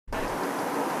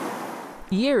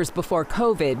Years before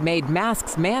COVID made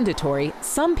masks mandatory,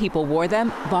 some people wore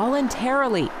them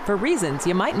voluntarily for reasons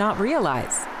you might not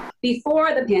realize.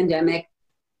 Before the pandemic,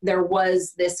 there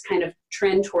was this kind of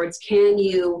trend towards, can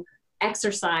you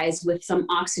exercise with some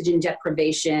oxygen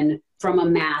deprivation from a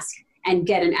mask and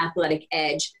get an athletic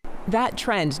edge? That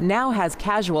trend now has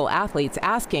casual athletes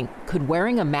asking, could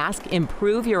wearing a mask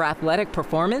improve your athletic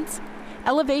performance?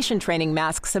 Elevation training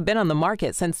masks have been on the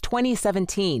market since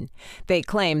 2017. They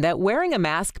claim that wearing a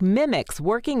mask mimics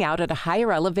working out at a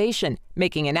higher elevation,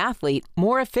 making an athlete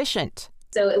more efficient.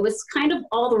 So it was kind of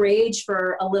all the rage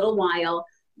for a little while.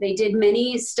 They did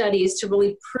many studies to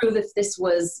really prove if this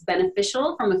was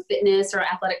beneficial from a fitness or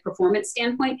athletic performance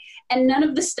standpoint. And none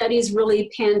of the studies really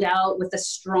panned out with a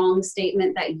strong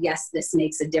statement that, yes, this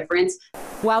makes a difference.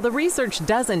 While the research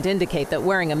doesn't indicate that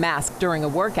wearing a mask during a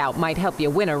workout might help you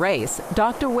win a race,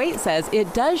 Dr. Waite says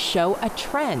it does show a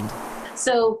trend.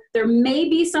 So there may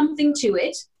be something to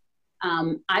it.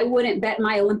 I wouldn't bet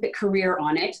my Olympic career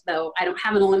on it, though I don't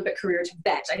have an Olympic career to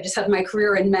bet. I just have my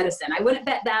career in medicine. I wouldn't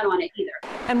bet that on it either.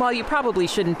 And while you probably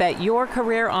shouldn't bet your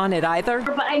career on it either,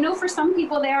 but I know for some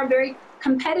people they are very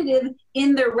competitive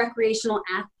in their recreational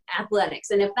athletics.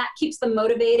 And if that keeps them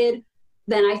motivated,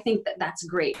 then I think that that's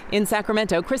great. In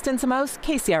Sacramento, Kristen Samos,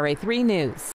 KCRA 3 News.